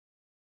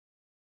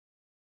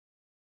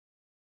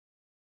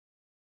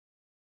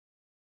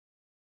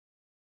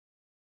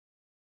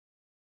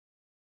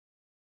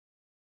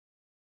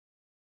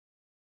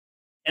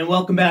And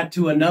welcome back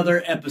to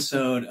another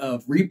episode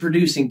of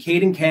reproducing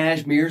Kaedyn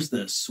Kashmir's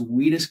The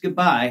Sweetest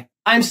Goodbye.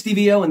 I'm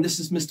Stevie O, and this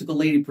is Mystical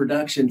Lady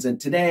Productions, and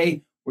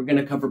today we're going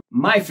to cover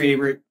my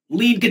favorite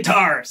lead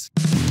guitars.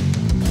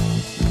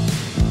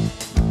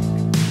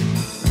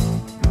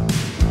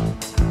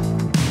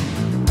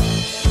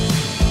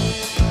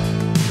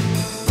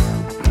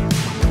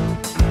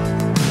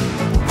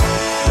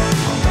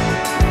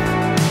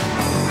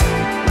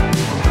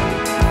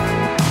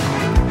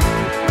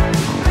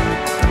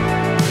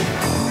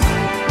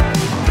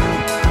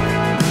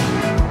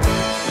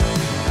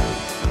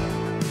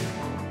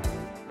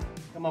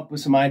 Up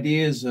with some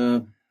ideas,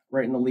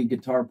 writing the lead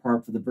guitar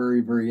part for the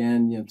very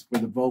end. It's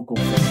where the vocal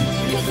is.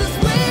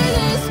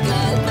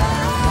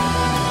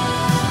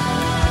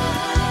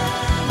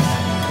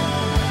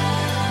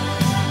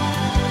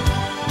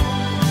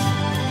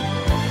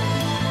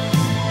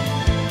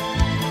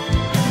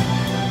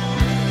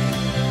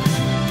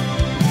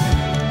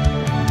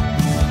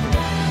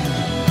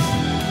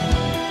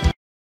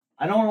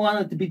 I don't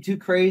want it to be too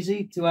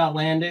crazy, too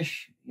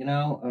outlandish, you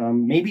know.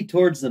 Maybe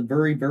towards the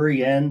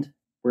very end,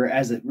 where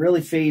as it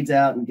really fades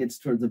out and gets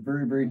towards the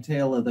very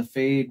tail of the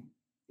fade,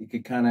 it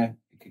could kind of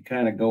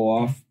go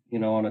off, you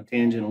know, on a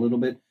tangent a little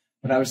bit.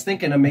 But I was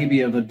thinking of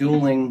maybe of a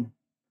dueling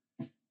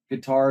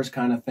guitars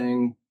kind of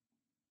thing,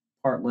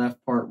 part left,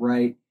 part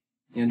right,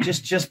 you know,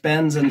 just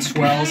bends and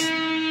swells.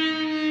 And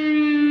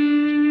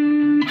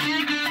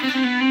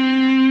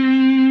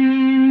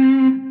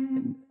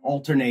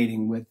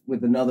alternating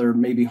with another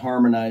maybe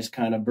harmonized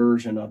kind of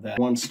version of that.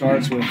 One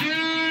starts with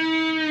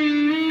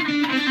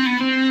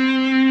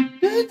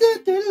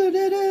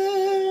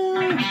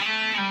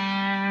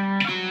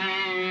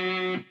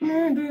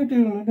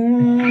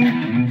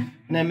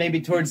and then maybe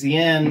towards the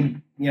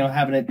end, you know,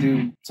 having it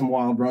do some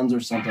wild runs or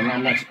something.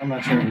 I'm not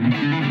sure.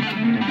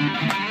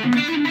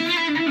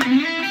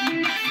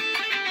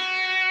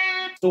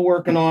 Still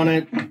working on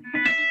it.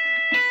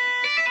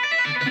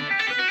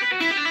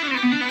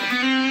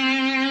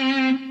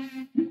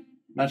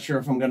 Not sure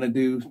if I'm going to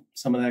do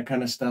some of that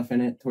kind of stuff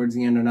in it towards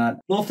the end or not.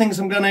 Little things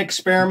I'm going to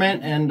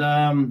experiment, and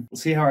we'll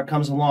see how it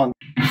comes along.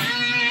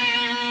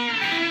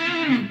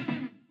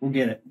 We'll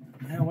get it.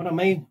 Now,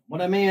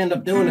 what I may end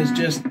up doing is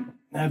just,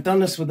 I've done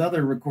this with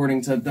other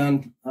recordings I've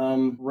done,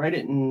 write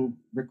it and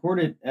record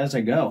it as I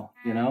go,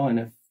 you know,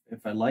 and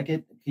if I like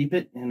it, keep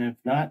it, and if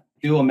not,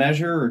 do a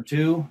measure or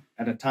two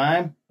at a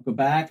time, go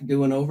back,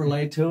 do an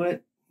overlay to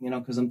it, you know,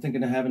 because I'm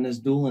thinking of having this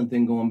dueling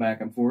thing going back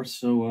and forth.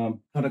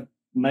 So put a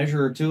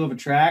measure or two of a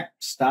track,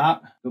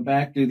 stop, go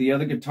back, do the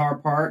other guitar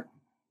part,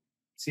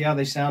 see how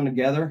they sound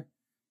together,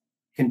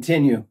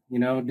 continue, you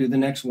know, do the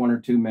next one or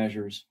two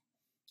measures.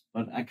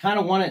 But I kind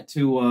of want it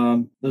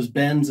to, those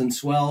bends and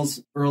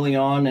swells early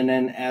on, and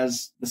then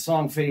as the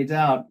song fades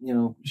out, you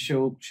know,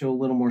 show a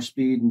little more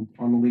speed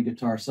on the lead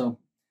guitar. So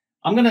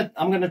I'm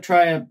gonna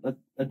try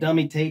a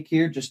dummy take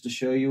here just to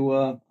show you.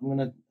 I'm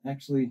gonna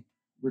actually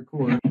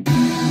record.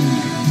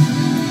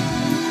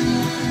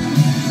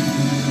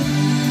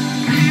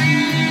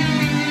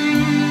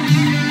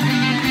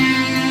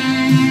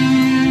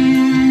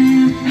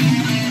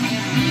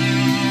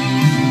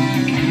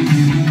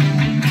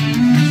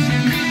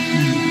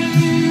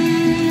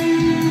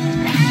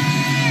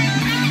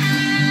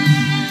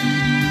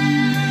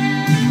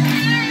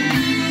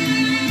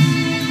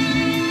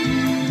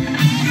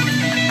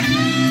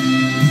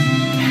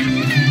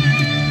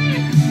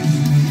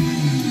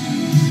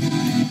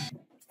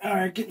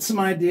 Getting some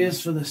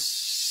ideas for the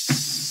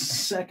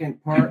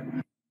second part.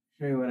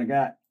 Show you what I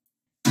got.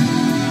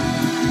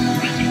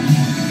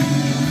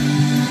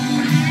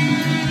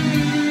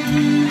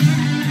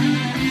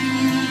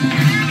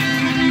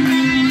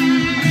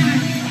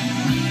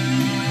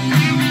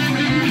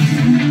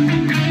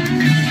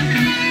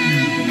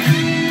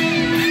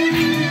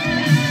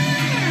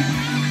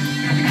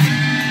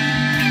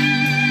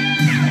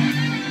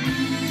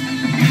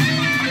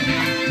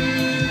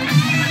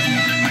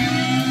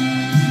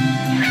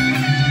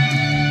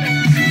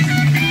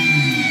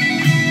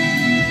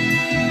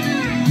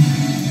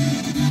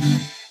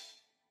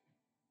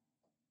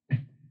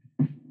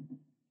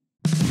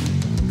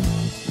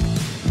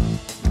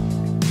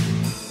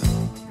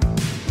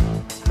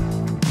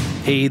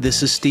 Hey,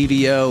 this is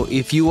Stevie O.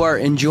 If you are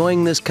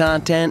enjoying this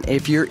content,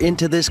 if you're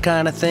into this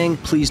kind of thing,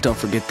 please don't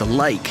forget to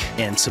like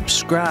and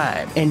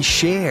subscribe and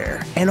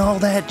share and all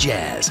that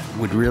jazz.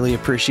 Would really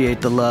appreciate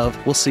the love.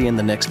 We'll see you in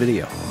the next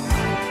video.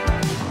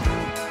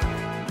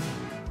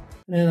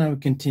 And I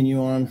would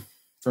continue on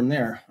from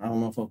there. I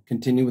don't know if I'll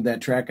continue with that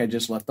track I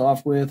just left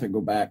off with or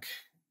go back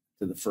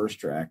to the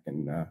first track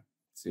and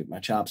see what my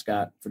chops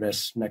got for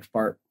this next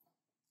part.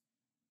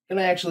 I'm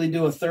gonna actually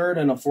do a third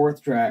and a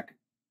fourth track.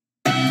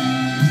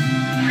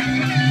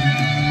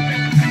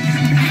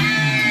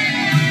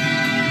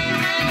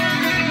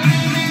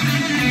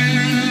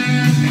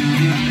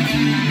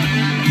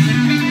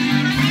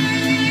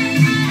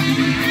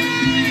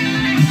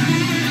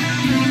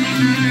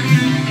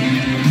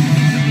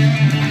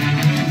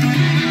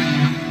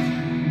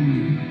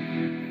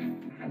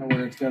 Kind of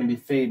where it's going to be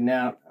fading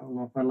out. I don't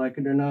know if I like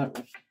it or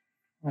not.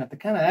 Right, the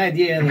kind of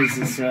idea is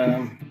this.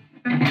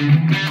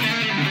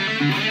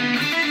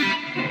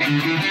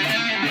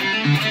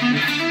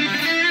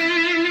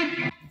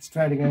 Let's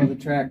try to go with the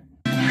track.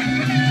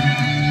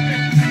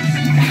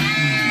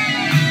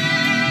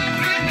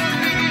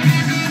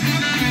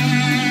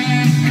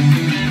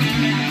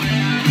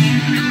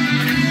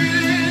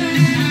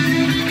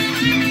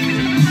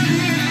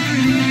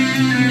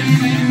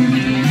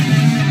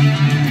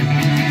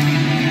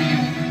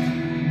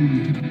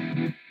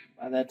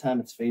 By that time,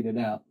 it's faded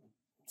out.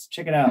 Let's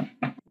check it out.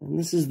 And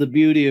this is the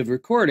beauty of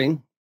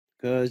recording,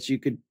 because you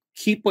could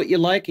keep what you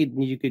like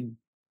and you could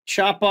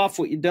chop off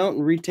what you don't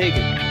and retake it.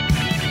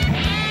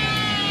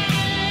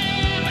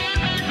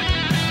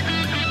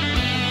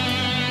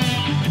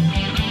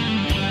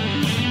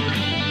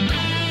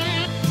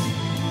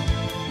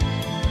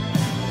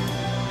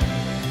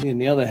 And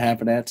the other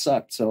half of that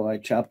sucked, so I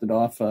chopped it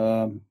off.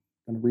 I'm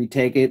gonna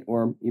retake it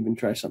or even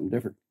try something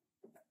different.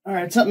 All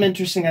right, something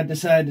interesting I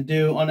decided to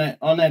do on that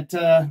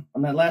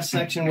last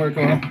section where it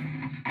goes.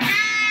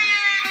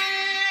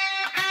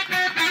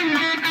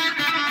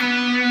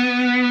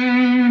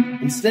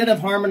 Instead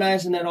of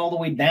harmonizing it all the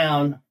way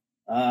down,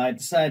 I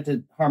decided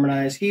to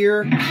harmonize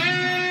here. And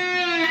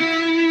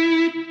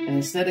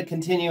instead of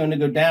continuing to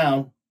go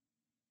down,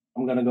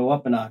 I'm going to go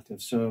up an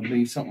octave. So it'll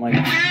be something like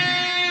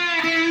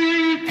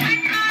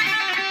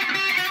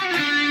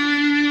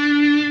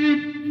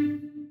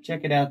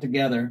check it out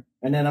together.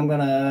 And then I'm going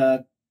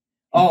to,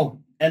 oh,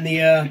 and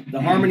the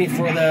harmony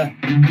for the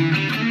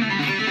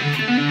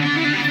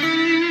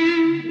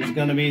is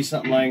going to be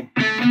something like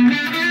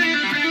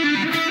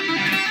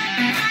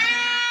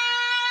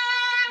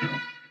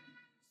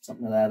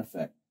something to that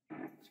effect.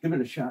 Let's give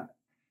it a shot.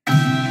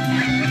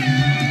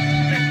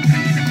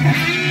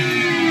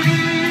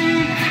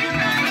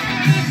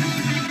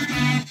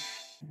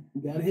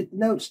 You gotta hit the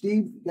note,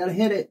 Steve. You gotta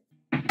hit it.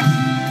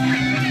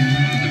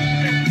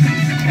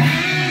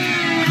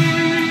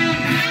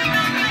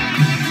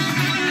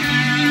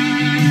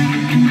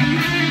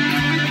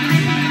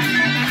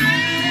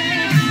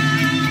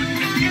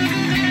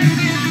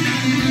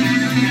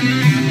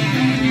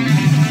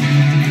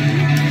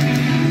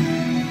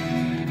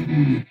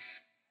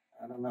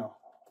 I don't know.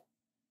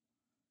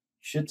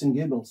 Shits and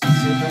giggles. Let's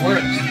see if it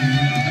works.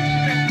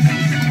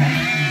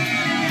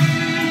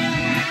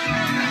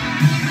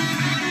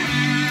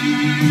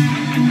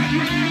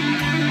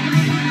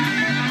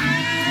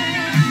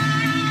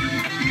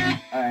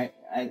 All right.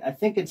 I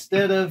think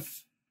instead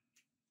of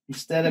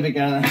it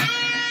gonna,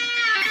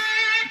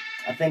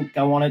 I think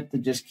I want it to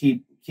just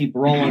keep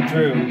rolling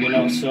through, you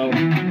know. So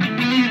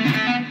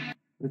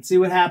let's see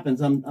what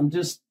happens. I'm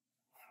just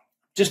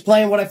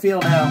playing what I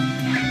feel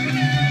now.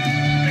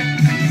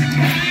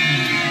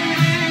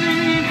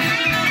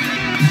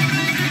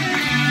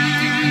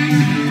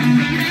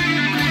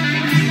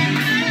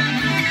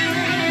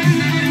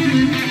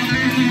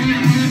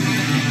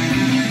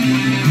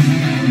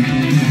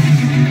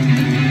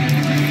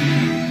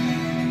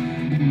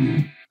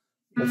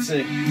 Let's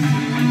see.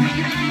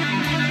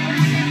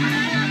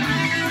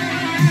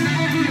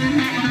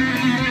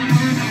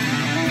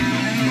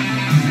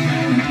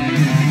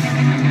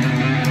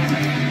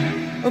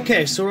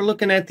 Okay, so we're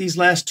looking at these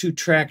last two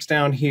tracks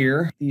down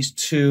here. These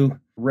two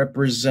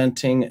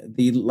representing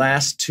the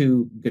last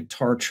two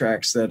guitar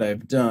tracks that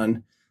I've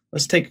done.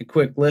 Let's take a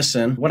quick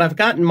listen. What I've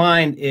got in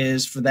mind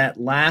is for that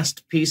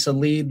last piece of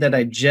lead that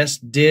I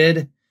just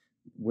did,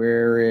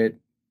 where it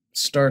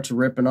starts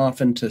ripping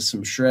off into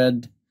some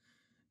Shredville-ness.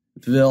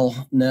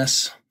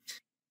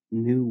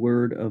 New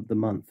word of the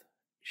month,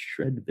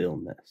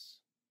 Shredville-ness.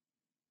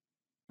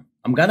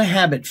 I'm going to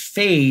have it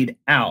fade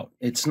out.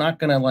 It's not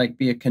going to like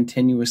be a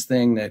continuous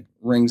thing that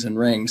rings and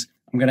rings.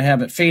 I'm going to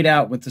have it fade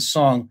out with the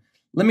song.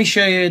 Let me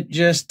show you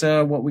just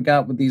what we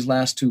got with these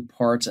last two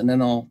parts, and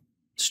then I'll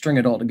string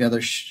it all together,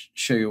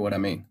 show you what I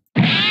mean.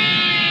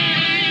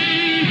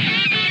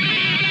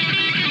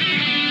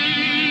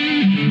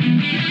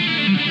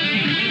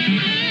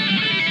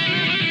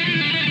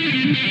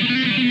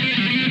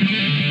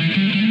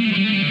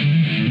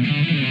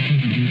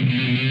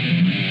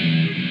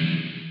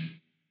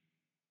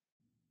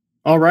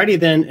 Alrighty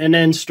then, and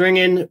then string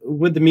in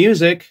with the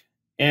music,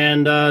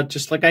 and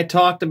just like I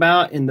talked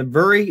about in the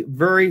very,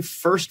 very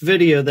first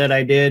video that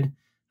I did,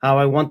 how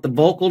I want the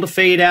vocal to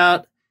fade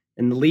out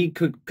and the lead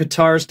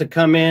guitars to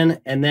come in,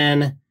 and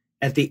then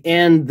at the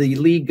end, the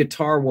lead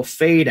guitar will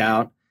fade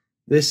out.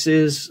 This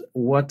is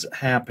what's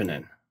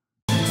happening.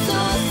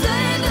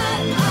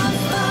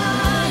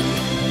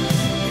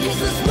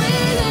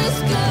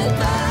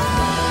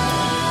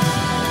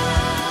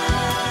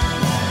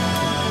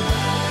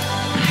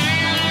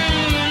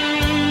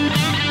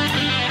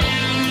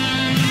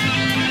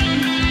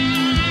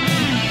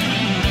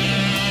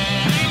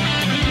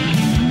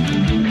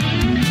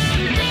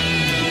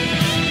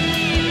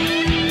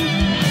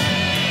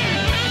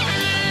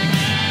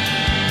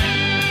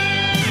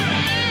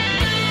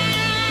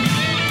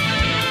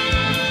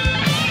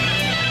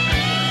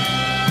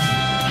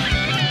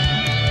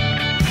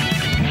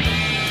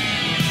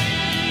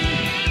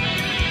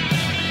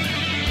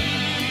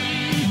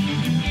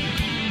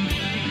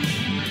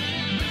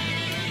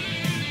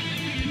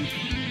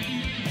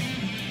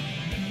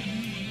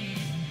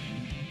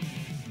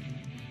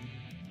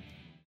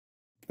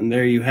 And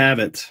there you have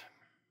it.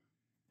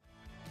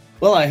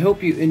 Well, I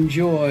hope you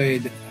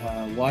enjoyed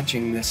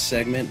watching this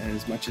segment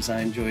as much as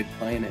I enjoyed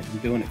playing it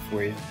and doing it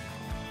for you.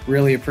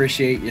 Really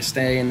appreciate you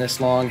staying this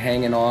long,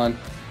 hanging on.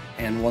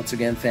 And once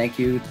again, thank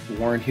you to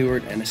Warren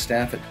Hewart and his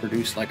staff at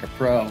Produce Like a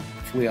Pro.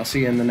 Hopefully I'll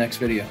see you in the next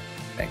video.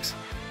 Thanks.